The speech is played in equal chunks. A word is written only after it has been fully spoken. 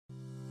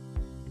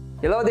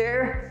Hello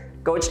there,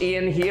 Coach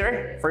Ian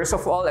here. First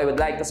of all, I would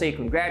like to say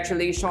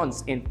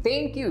congratulations and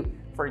thank you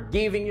for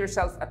giving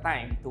yourself a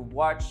time to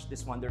watch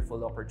this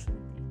wonderful opportunity.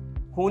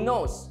 Who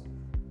knows,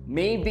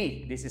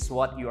 maybe this is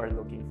what you are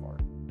looking for.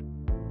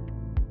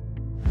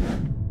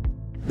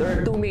 There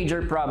are two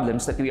major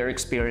problems that we are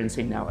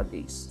experiencing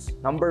nowadays.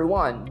 Number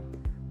one,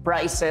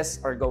 prices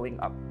are going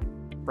up.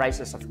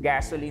 Prices of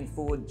gasoline,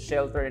 food,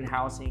 shelter and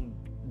housing,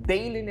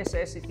 daily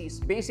necessities,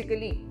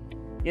 basically,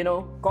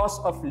 cost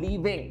of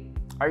living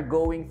are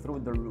going through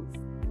the roof.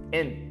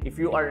 And if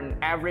you are an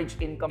average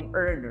income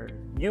earner,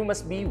 you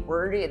must be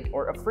worried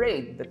or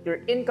afraid that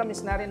your income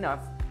is not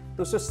enough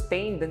to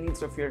sustain the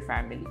needs of your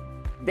family.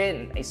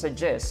 Then I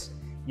suggest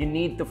you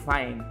need to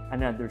find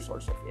another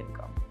source of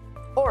income.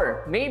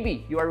 Or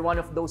maybe you are one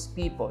of those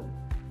people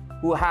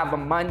who have a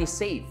money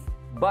saved,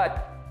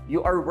 but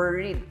you are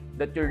worried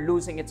that you're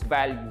losing its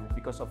value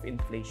because of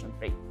inflation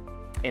rate.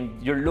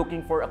 And you're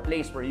looking for a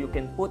place where you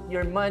can put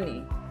your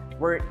money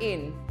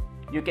wherein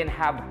you can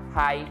have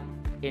high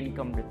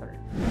income return.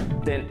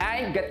 Then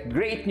I got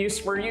great news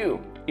for you.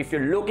 If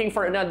you're looking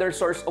for another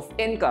source of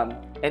income,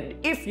 and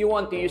if you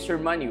want to use your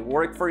money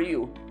work for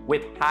you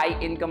with high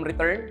income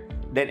return,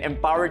 then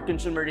Empowered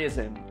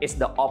Consumerism is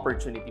the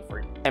opportunity for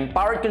you.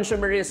 Empowered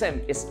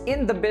Consumerism is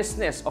in the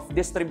business of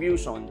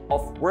distribution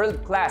of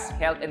world-class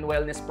health and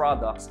wellness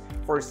products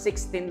for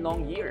 16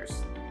 long years.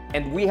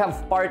 And we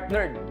have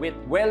partnered with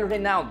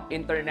well-renowned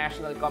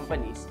international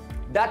companies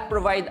that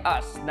provide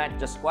us not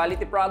just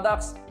quality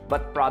products,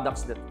 but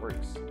products that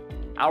works.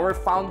 Our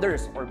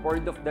founders or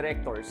board of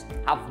directors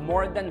have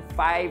more than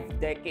 5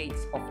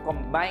 decades of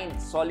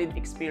combined solid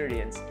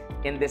experience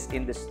in this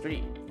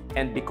industry.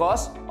 And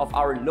because of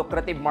our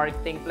lucrative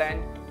marketing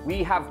plan,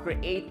 we have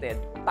created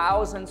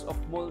thousands of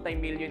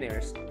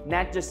multimillionaires,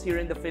 not just here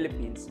in the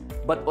Philippines,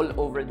 but all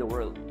over the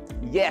world.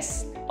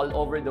 Yes, all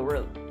over the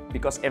world.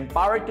 Because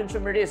Empowered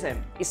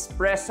Consumerism is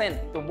present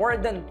to more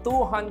than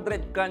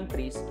 200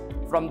 countries,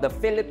 from the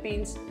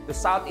Philippines to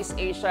Southeast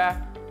Asia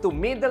to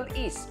Middle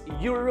East,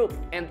 Europe,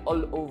 and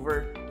all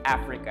over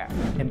Africa.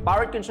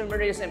 Empowered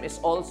Consumerism is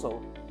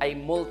also a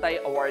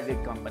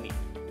multi-awarded company,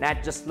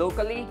 not just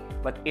locally,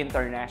 but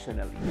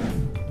internationally.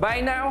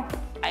 By now,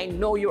 I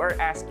know you are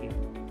asking,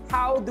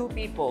 how do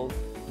people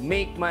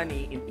make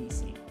money in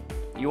EC?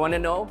 You want to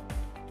know?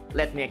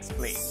 Let me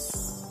explain.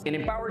 In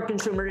Empowered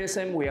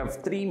Consumerism, we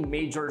have 3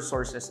 major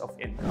sources of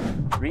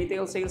income: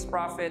 retail sales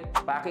profit,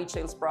 package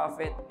sales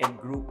profit, and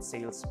group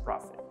sales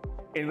profit.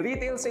 In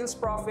retail sales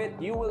profit,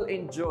 you will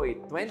enjoy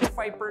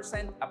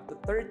 25% up to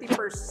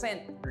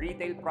 30%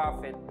 retail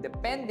profit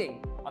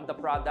depending on the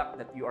product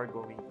that you are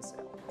going to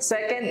sell.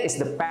 Second is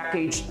the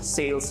package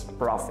sales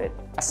profit.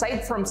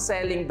 Aside from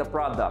selling the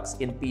products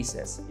in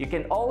pieces, you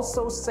can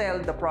also sell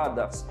the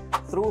products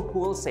through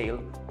wholesale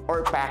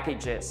or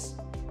packages.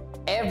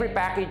 Every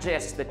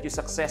packages that you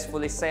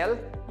successfully sell,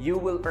 you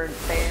will earn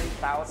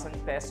 10,000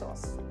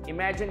 pesos.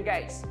 Imagine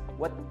guys,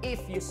 what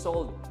if you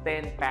sold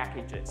 10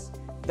 packages?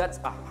 That's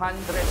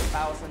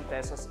 100,000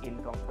 pesos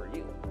income for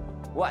you.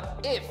 What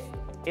if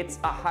it's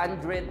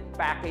 100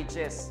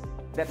 packages?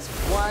 That's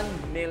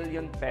 1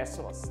 million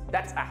pesos.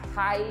 That's a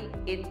high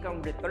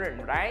income return,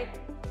 right?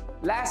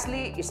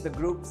 Lastly is the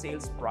group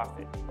sales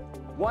profit.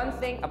 One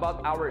thing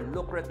about our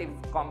lucrative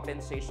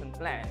compensation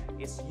plan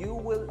is you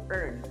will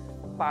earn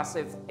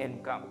passive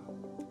income.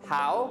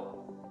 How?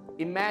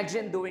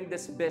 Imagine doing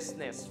this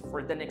business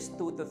for the next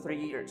 2 to 3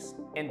 years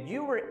and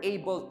you were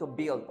able to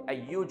build a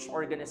huge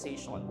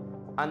organization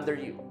under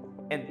you.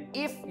 And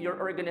if your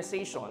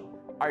organization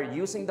are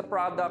using the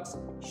products,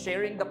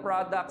 sharing the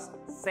products,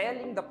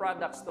 selling the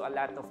products to a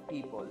lot of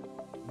people,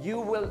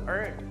 you will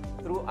earn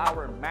through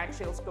our match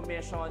sales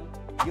commission,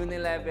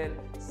 unilevel,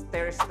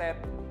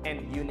 stair-step,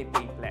 and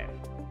unipay plan.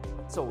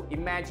 So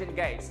imagine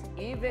guys,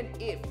 even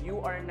if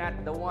you are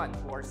not the one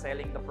who are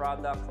selling the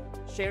product,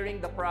 sharing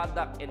the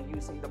product, and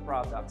using the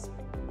products,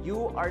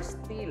 you are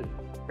still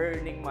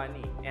earning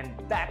money, and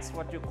that's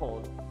what you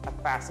call a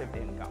passive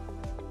income.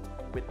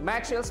 With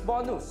match sales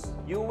bonus,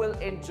 you will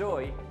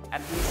enjoy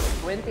at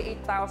least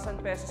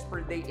 28,000 pesos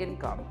per day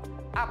income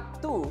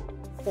up to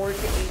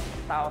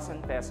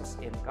 48,000 pesos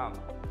income.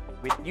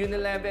 With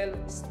unilevel,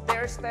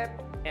 stair-step,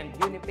 and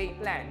unipay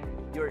plan,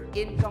 your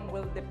income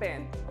will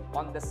depend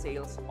on the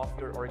sales of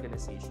your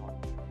organization.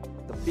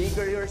 The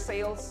bigger your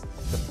sales,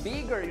 the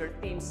bigger your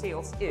team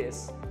sales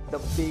is, the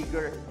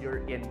bigger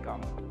your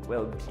income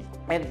will be.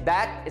 And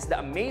that is the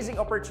amazing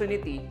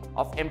opportunity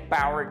of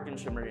Empowered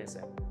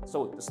Consumerism.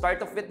 So to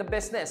start off with the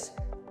business,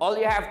 all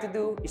you have to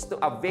do is to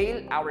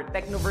avail our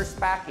Technoverse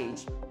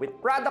package with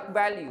product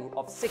value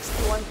of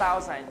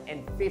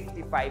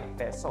 61,055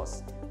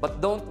 pesos.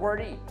 But don't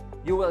worry,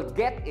 you will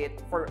get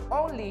it for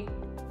only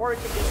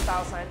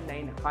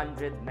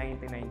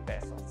 48,999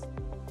 pesos.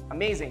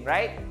 Amazing,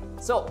 right?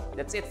 So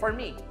that's it for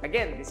me.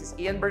 Again, this is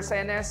Ian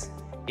Bercenes.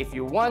 If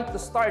you want to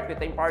start with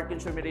the Empowered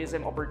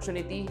Consumerism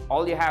opportunity,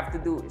 all you have to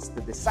do is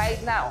to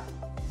decide now,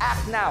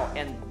 act now,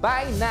 and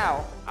buy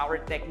now our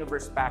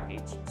Technoverse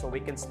package so we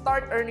can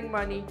start earning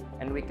money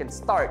and we can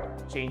start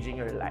changing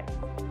your life.